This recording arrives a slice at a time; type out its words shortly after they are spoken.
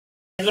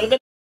We're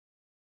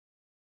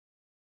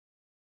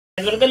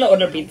gonna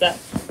order pizza.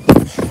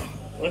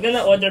 We're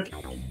gonna order pizza.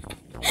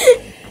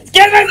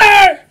 Excuse me,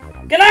 sir!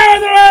 Can I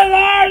order a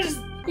large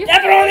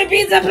pepperoni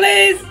pizza,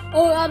 please?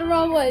 Oh, out the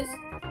wrong place.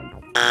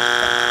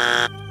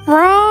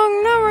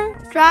 Wrong number.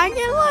 Try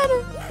again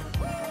later.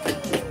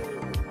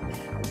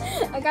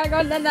 I gotta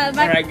go to the back.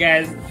 Alright,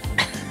 guys.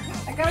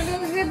 I gotta go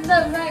to the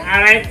back.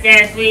 Alright,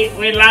 guys,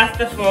 we lost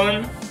the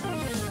phone.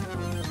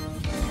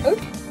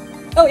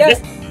 Oh,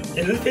 yes.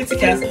 Is this Pizza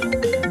Castle?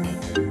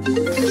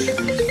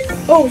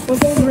 Oh,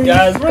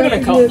 guys, we're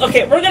gonna call.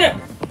 Okay, we're gonna.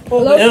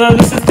 Hello? Hello,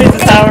 this is Pizza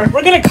Tower.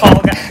 We're gonna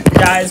call,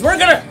 guys. We're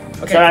gonna.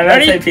 Okay, sorry, I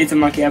ready? meant to say Pizza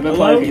Monkey. I've been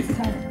playing Pizza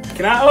Tower.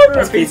 Can I order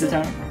That's a pizza?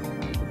 Pizza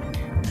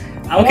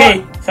Tower.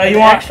 Okay, So you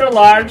want extra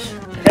large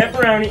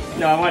pepperoni?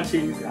 No, I want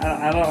cheese.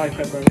 I don't like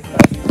pepperoni.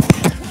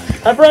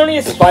 Pepperoni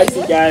is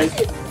spicy, guys.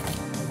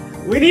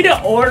 We need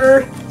to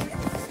order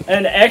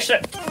an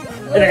extra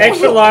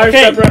large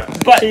pepperoni.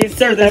 But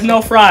sir, there's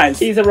no fries.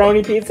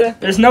 Cheese-a-roni pizza.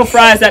 There's no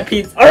fries at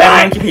pizza.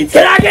 Alright, Monkey Pizza.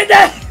 can I get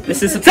that?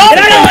 This is a Can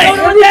pizza. I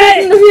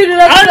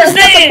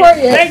understand.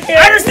 Thank you.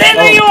 I understand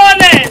that you want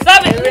that.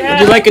 Stop it. Would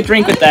you like a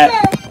drink with that?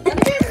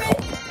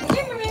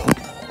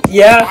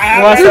 Yeah.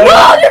 You want some?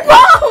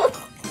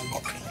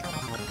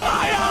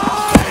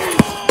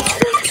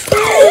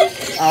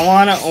 I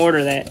want to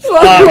order that.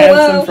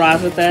 Have some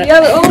fries with that.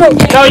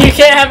 No, you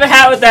can't have a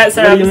hat with that,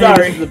 sir. What do I'm you mean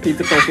sorry. This is a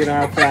pizza place. You don't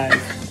have fries.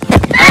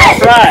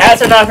 Fries.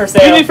 Hats are not for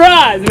sale. Give me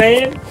fries,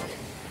 man.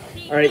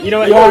 All right, you know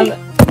what?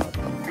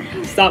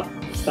 Stop.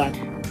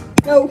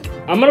 No.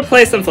 I'm gonna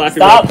play some Flappy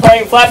Stop Bird.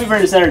 playing Flappy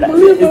Bird, sir.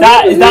 Is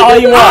that all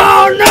you want?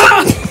 Oh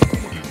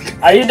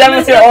no! Are you done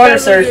with your order,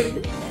 sir?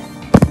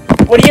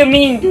 What do you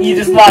mean you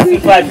just lost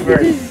in Flappy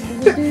Bird?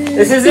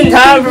 This isn't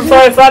time for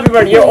playing Flappy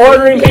Bird. You're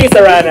ordering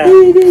pizza right now.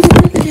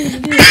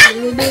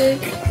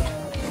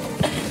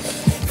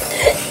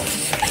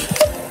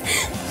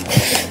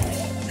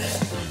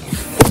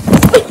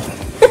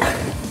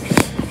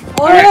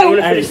 Alright, I'm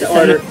gonna I finish just the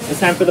order. It's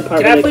time for the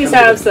party. Can I please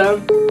have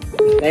some?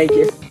 Thank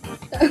you.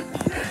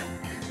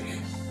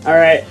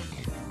 Alright.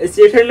 It's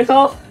your turn to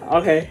call?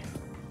 Okay.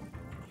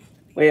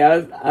 Wait,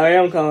 I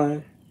am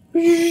calling.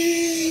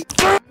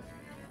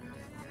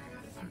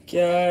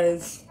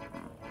 Guys.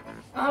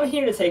 I'm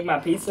here to take my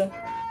pizza.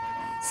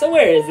 So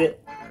where is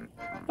it?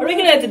 Are we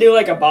gonna have to do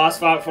like a boss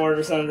fight for it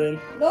or something?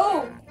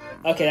 No.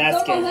 Okay,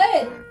 that's Go good.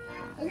 ahead.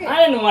 Okay.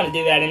 I didn't want to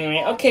do that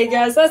anyway. Okay,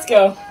 guys, let's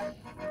go.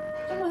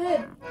 Go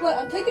ahead. What?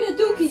 I'm taking a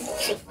dookie.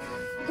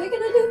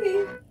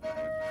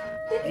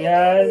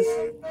 Guys.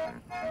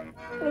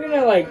 We're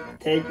gonna like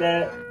take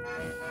that.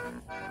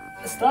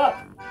 Stop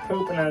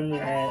pooping on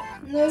your hat.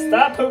 No.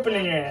 Stop pooping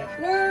in your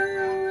hat.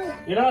 No.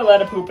 You're not allowed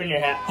to poop in your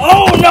hat.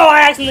 Oh no,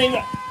 I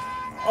accidentally.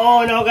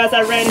 Oh no, guys,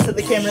 I ran into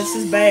the camera. This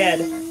is bad.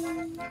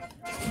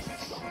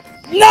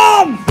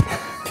 Numb!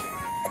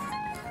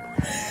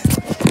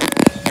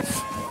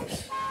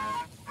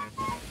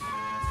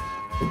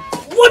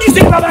 What'd you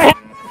say about my hat?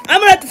 I'm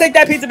gonna have to take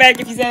that pizza back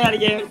if you say that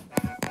again.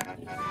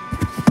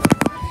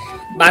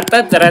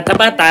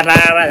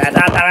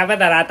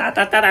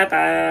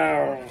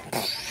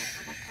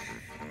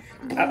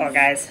 Uh-oh,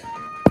 guys.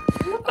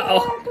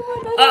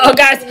 Uh-oh,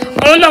 guys.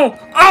 Oh, no.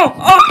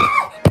 Oh.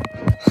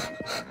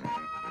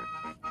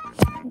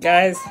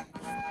 Guys.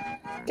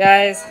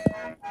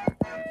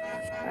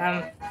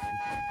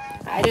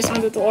 I just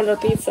wanted to order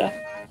pizza.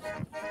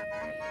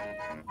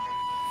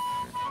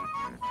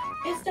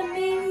 It's the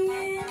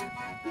minion.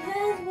 He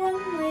has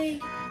one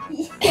leg.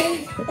 He has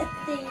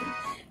nothing.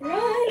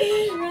 Run.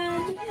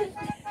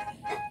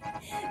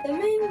 The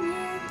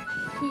minion.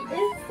 He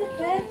is the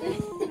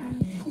fastest.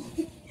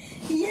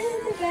 He is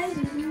the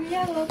fastest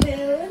yellow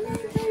pill. And I'm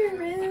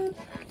thrilled.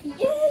 He is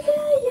a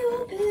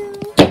yellow pill.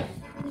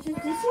 This is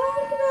the song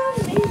about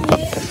the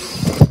minion.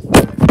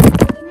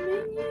 The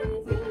minion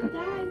is gonna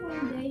die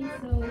one day,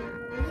 so.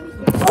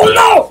 Oh,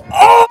 no.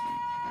 Oh.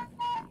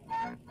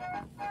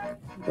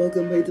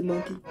 Welcome, Pizza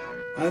Monkey.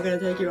 I'm gonna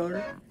take your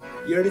order.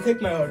 You already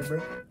took my order, bro.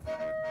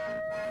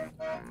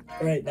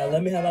 Alright, now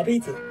let me have my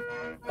pizza.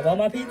 I want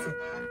my pizza.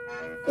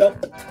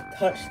 Don't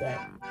touch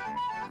that.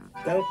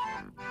 Don't.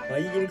 Why are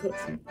you getting close?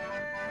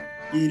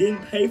 You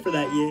didn't pay for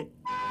that yet.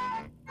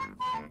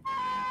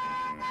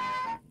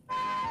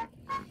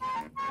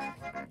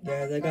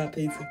 Guys, I got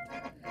pizza.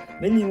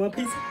 Minion, want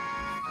pizza?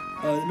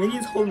 The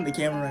Minion's holding the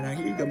camera right now.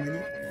 Here you go,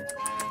 Minion.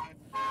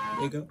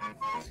 There you go.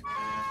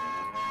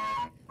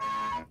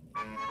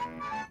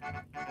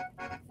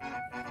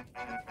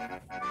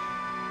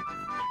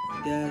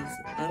 Guys,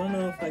 I don't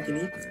know if I can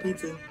eat this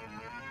pizza.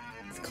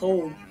 It's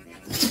cold.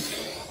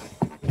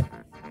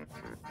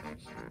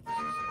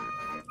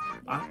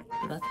 I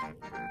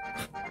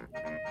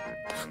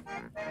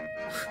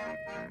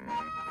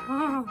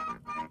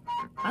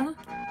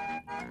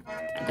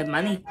got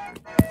money.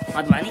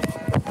 Want money?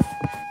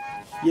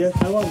 Yes,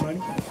 I want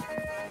money.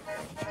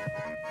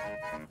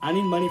 I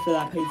need money for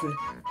that pizza.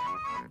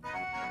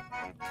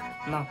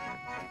 No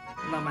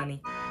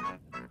money.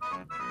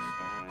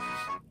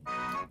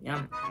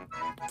 Yum.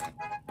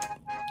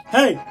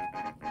 Hey!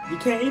 You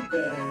can't eat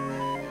that.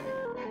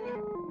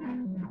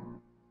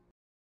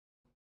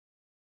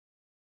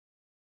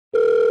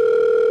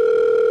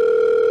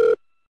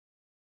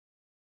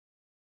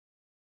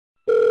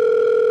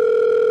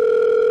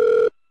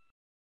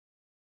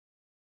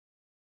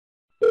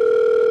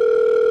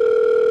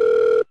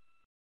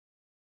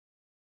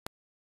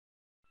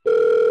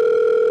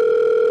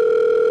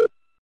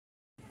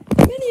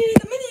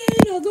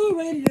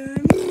 waited on.